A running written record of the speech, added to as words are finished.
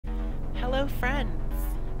Hello friends!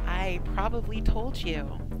 I probably told you,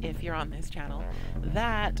 if you're on this channel,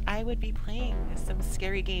 that I would be playing some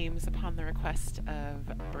scary games upon the request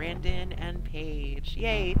of Brandon and Paige.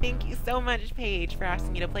 Yay! Thank you so much, Paige, for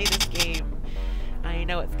asking me to play this game. I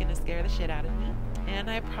know it's gonna scare the shit out of me, and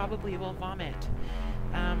I probably will vomit.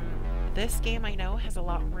 This game, I know, has a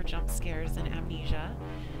lot more jump scares than Amnesia.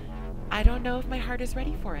 I don't know if my heart is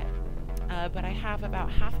ready for it. But I have about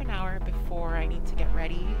half an hour before I need to get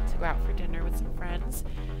ready to go out for dinner with some friends.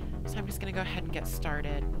 So I'm just going to go ahead and get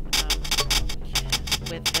started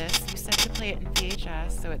with this. You said to play it in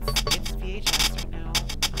VHS, so it's VHS right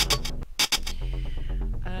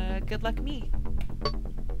now. Good luck me.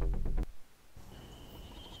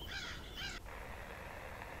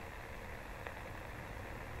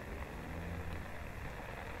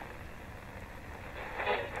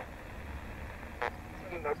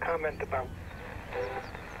 No comment about.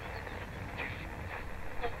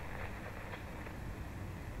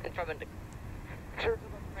 It's from a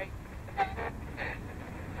right.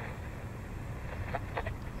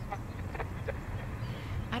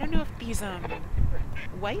 I don't know if these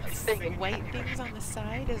white things on the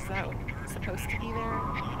side, is that supposed to be there?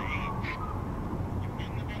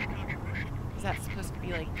 Is that supposed to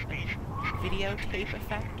be like a videotape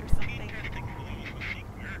effect or something?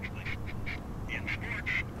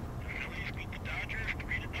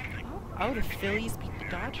 Oh, the Phillies beat the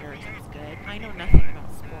Dodgers. That's good. I know nothing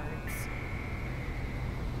about sports.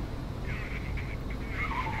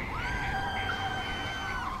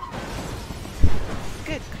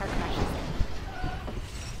 Good, car crashes.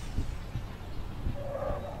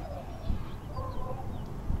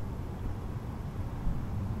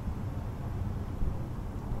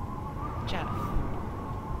 Jeff,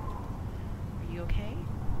 are you okay?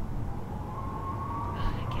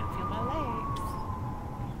 I can't feel my legs.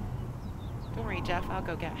 Don't worry, Jeff, I'll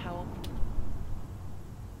go get help.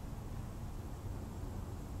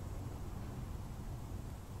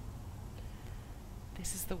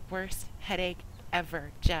 This is the worst headache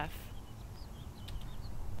ever, Jeff.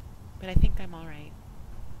 But I think I'm alright.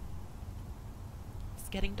 It's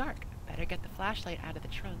getting dark. Better get the flashlight out of the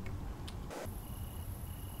trunk.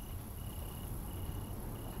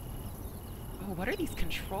 Oh, what are these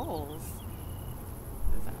controls?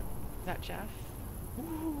 Is that Jeff?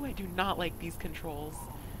 Ooh, I do not like these controls.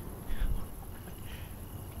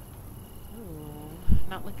 Ooh,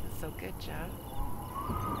 not looking so good, Jeff.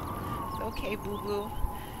 It's okay, boo-boo.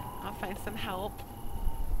 I'll find some help.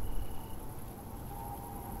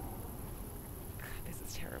 God, this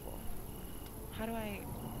is terrible. How do I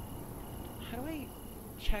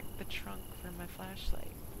check the trunk for my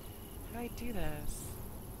flashlight? How do I do this?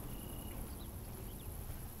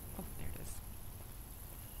 Oh, there it is.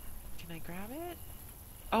 Can I grab it?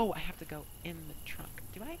 Oh, I have to go in the trunk.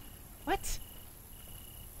 Do I? What?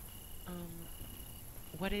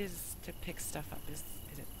 What is to pick stuff up? Is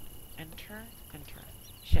it enter? Enter.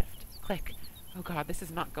 Shift. Click. Oh god, this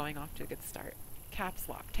is not going off to a good start. Caps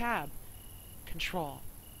lock. Tab. Control.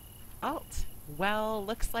 Alt. Well,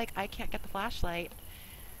 looks like I can't get the flashlight.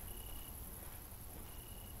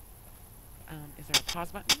 Is there a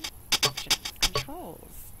pause button? Options.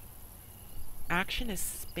 Controls. Action is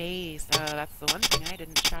space. Oh, that's the one thing I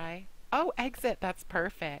didn't try. Oh, exit. That's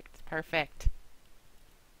perfect. Perfect.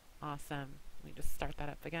 Awesome. Let me just start that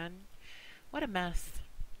up again. What a mess.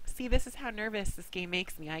 See, this is how nervous this game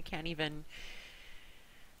makes me. I can't even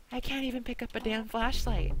pick up a damn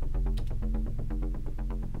flashlight.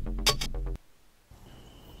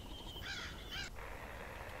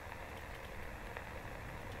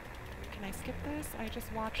 Can I skip this? I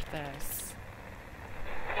just watched this.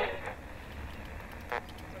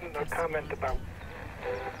 No comment about.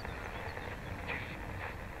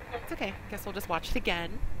 It's okay. Guess we'll just watch it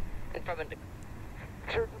again. It's from a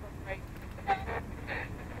right.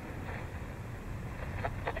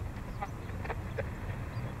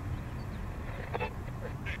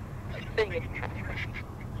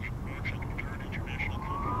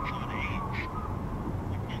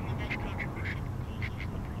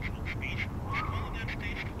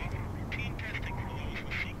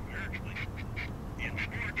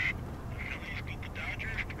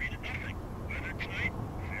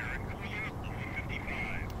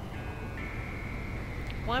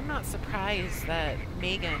 Well, I'm not surprised that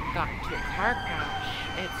Megan got into a car crash.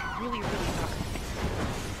 It's really, really dark.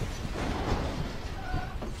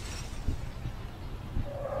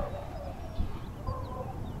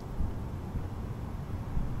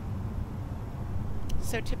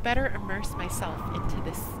 So to better immerse myself into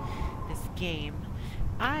this game,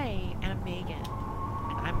 I am Megan,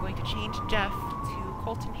 and I'm going to change Jeff to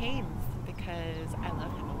Colton Haynes because I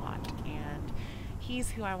love him a lot, and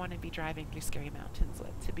he's who I want to be driving through Scary Mountains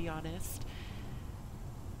with, to be honest.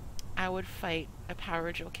 I would fight a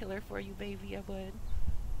Powerdrill killer for you, baby, I would.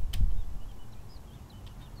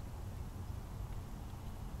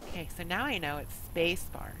 Okay, so now I know it's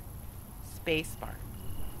spacebar. Spacebar.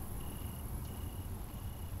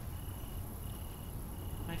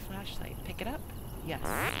 My flashlight. Pick it up? Yes.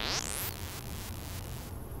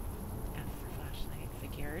 F for flashlight.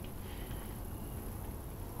 Figured.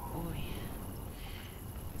 Oy.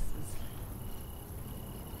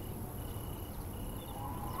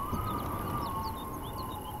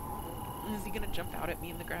 Is he gonna jump out at me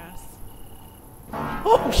in the grass?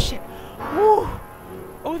 Oh shit! Woo!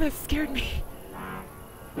 Oh, that scared me.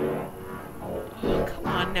 Oh, come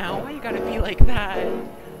on now. Why you gotta be like that?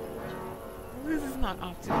 This is not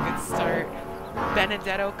off to a good start.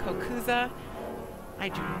 Benedetto Kokuza. I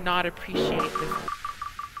do not appreciate this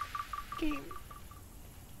game.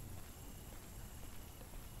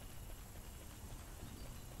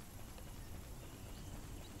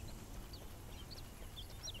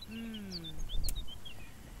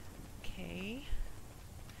 Okay.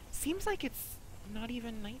 Seems like it's not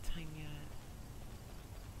even nighttime yet.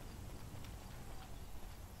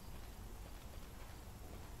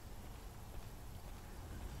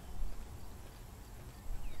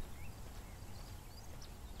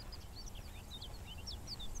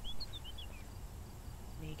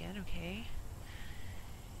 Megan, okay.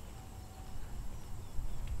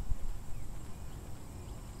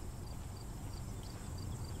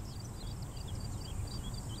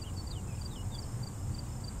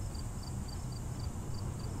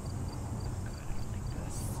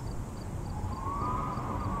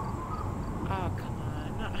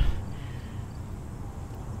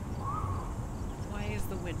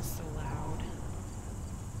 The wind's so loud.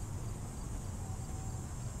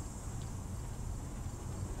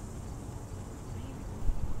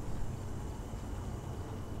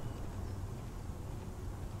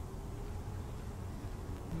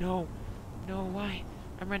 No. No, why?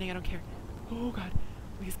 I'm running, I don't care. Oh god.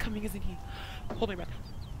 He's coming, isn't he? Hold my breath.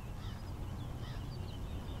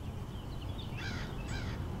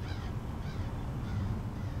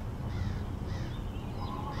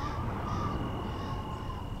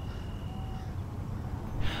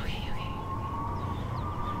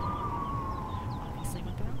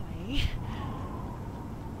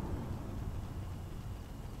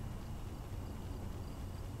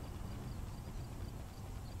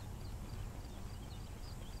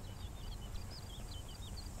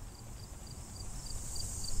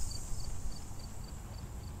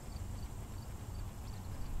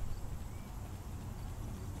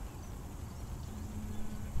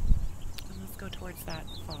 Go towards that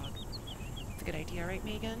fog. That's a good idea, right,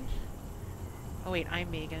 Megan? Oh wait,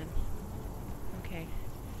 I'm Megan. Okay.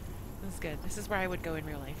 This is good. This is where I would go in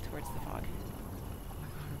real life, towards the fog.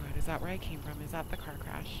 Oh god, is that where I came from? Is that the car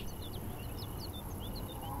crash?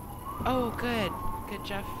 Oh, good. Good,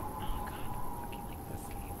 Jeff. Oh god, I fucking like this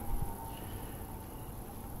game.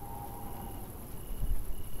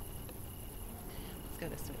 Let's go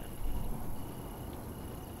this way then.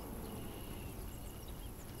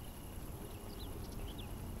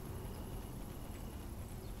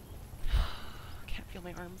 Feel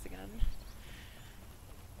my arms again.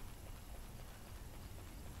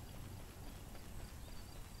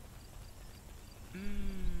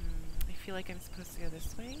 I feel like I'm supposed to go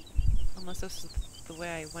this way. Unless this is the way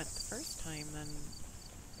I went the first time, then...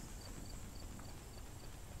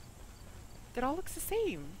 It all looks the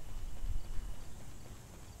same.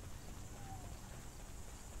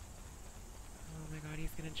 Oh my god,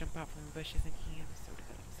 he's gonna jump out from the bush, isn't he? I'm so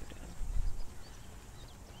dead, I'm so dead.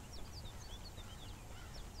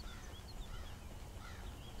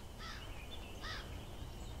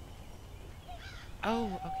 Oh,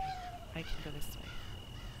 okay. I can go this way.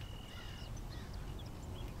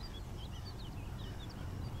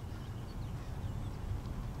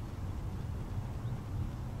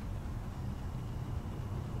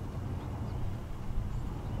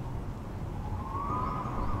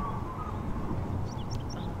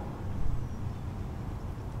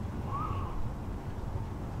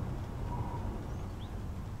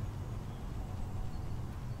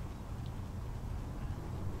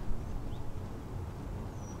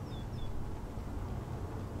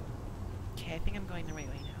 Okay, I think I'm going the right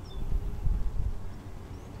way now.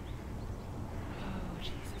 Oh,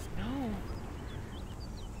 Jesus, no!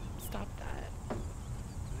 Stop that.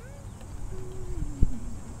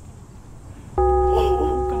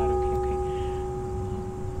 Oh, God, okay.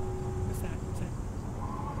 What's that? What's that?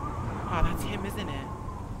 Oh, that's him, isn't it?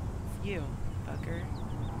 It's you, fucker.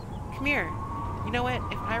 Come here. You know what?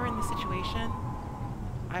 If I were in this situation,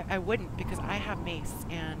 I wouldn't, because I have mace,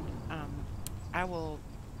 and I will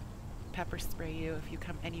pepper spray you if you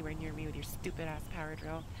come anywhere near me with your stupid ass power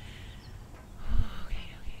drill.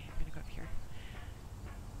 Okay, I'm gonna go up here.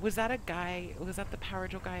 Was that a guy? Was that the power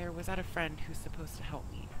drill guy, or was that a friend who's supposed to help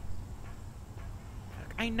me?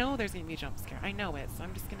 Fuck, I know there's gonna be a jump scare. I know it, so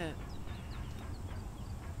I'm just gonna.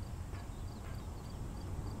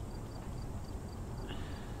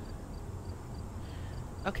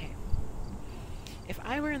 Okay. If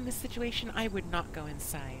I were in this situation, I would not go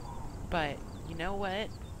inside. But, you know what?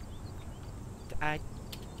 I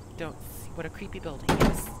don't see what a creepy building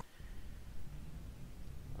is.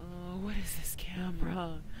 Oh, what is this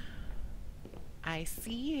camera? I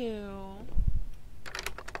see you.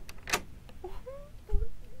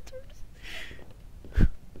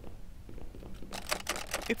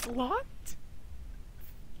 It's locked?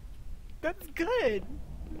 That's good.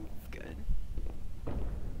 That's good. Oh,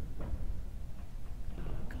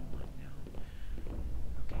 come on now.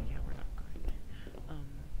 Okay, yeah, we're not going. I'm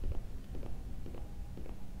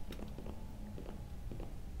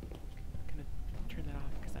gonna turn that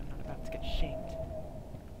off because I'm not about to get shanked.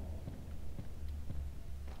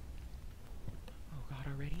 Oh god,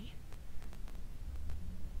 already?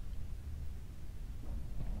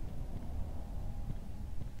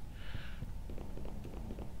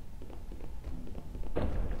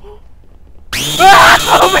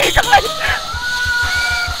 Oh my god!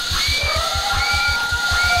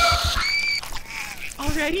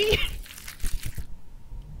 Already?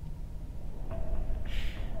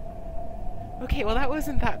 Okay, well that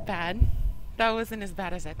wasn't that bad. That wasn't as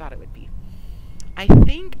bad as I thought it would be. I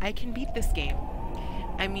think I can beat this game.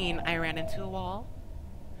 I mean, I ran into a wall.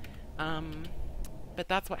 But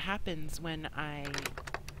that's what happens when I,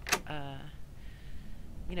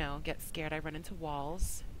 you know, get scared. I run into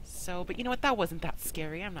walls. So, but you know what? That wasn't that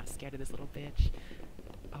scary. I'm not scared of this little bitch.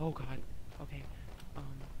 Oh god. Okay.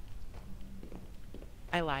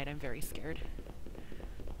 I lied. I'm very scared.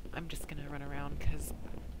 I'm just gonna run around because...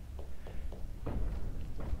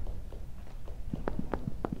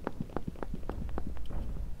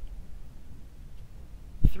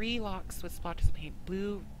 Three locks with splotches of paint.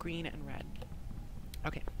 Blue, green, and red.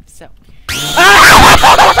 Okay, so...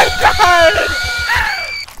 Oh my god!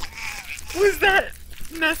 Was that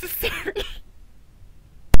necessary?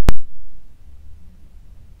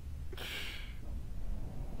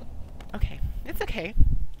 Okay, it's okay.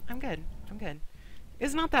 I'm good. I'm good.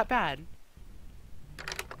 It's not that bad.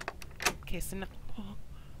 Okay, so now... Oh,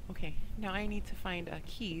 okay, now I need to find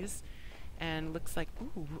keys. And looks like...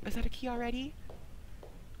 Ooh, is that a key already?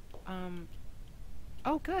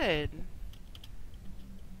 Oh, good.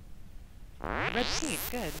 Red paint,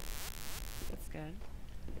 good. That's good.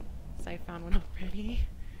 So I found one already.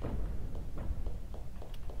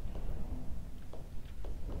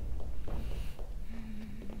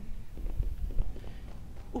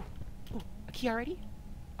 Ooh, a key already?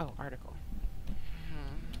 Oh, article.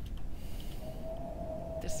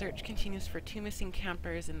 The search continues for two missing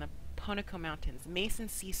campers in the Ponoco Mountains. Mason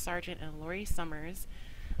C. Sargent and Lori Summers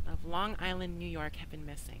of Long Island, New York have been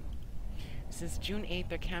missing. Since June 8th,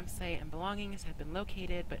 their campsite and belongings have been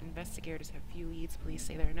located, but investigators have few leads. Police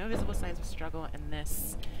say there are no visible signs of struggle, and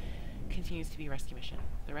this continues to be a rescue mission.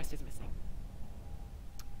 The rest is missing.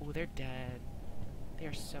 Oh, they're dead. They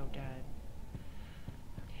are so dead.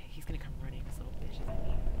 Okay, he's gonna come running, this little bitch, isn't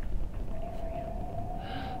he? I'm ready for you.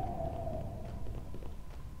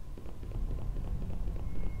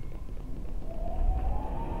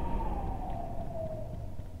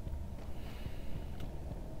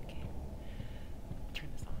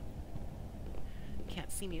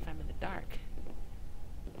 See me if I'm in the dark.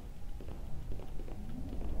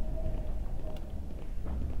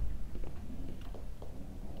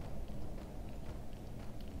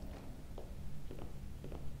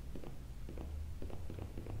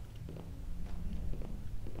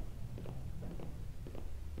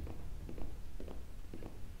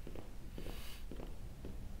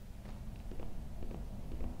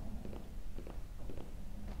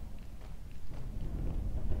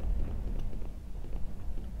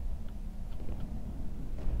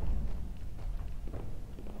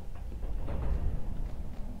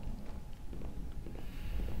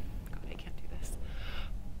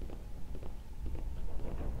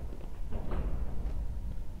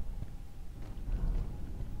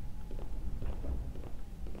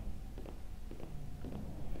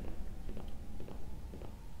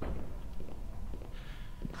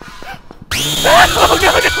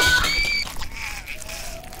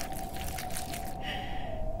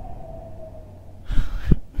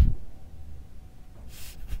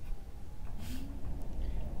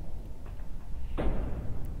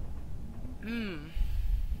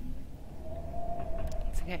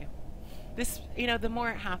 Okay. This, the more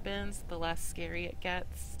it happens, the less scary it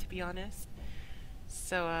gets, to be honest.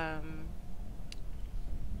 So,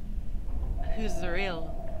 who's the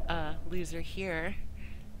real loser here?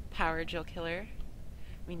 Powerdrill Killer.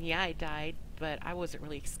 I mean, yeah, I died, but I wasn't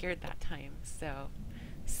really scared that time, so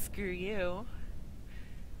screw you.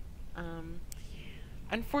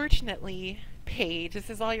 Unfortunately, Paige, this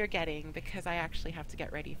is all you're getting because I actually have to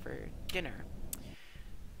get ready for dinner.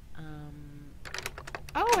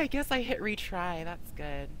 Oh, I guess I hit retry. That's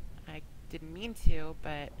good. I didn't mean to,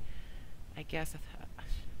 but I guess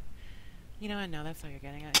you know what? No, that's all you're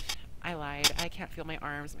getting. I lied. I can't feel my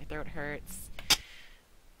arms. My throat hurts.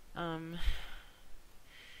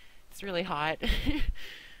 It's really hot.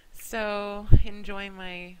 So, enjoy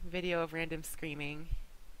my video of random screaming.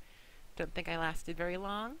 Don't think I lasted very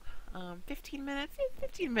long. 15 minutes?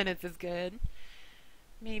 15 minutes is good.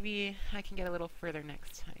 Maybe I can get a little further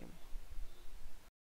next time.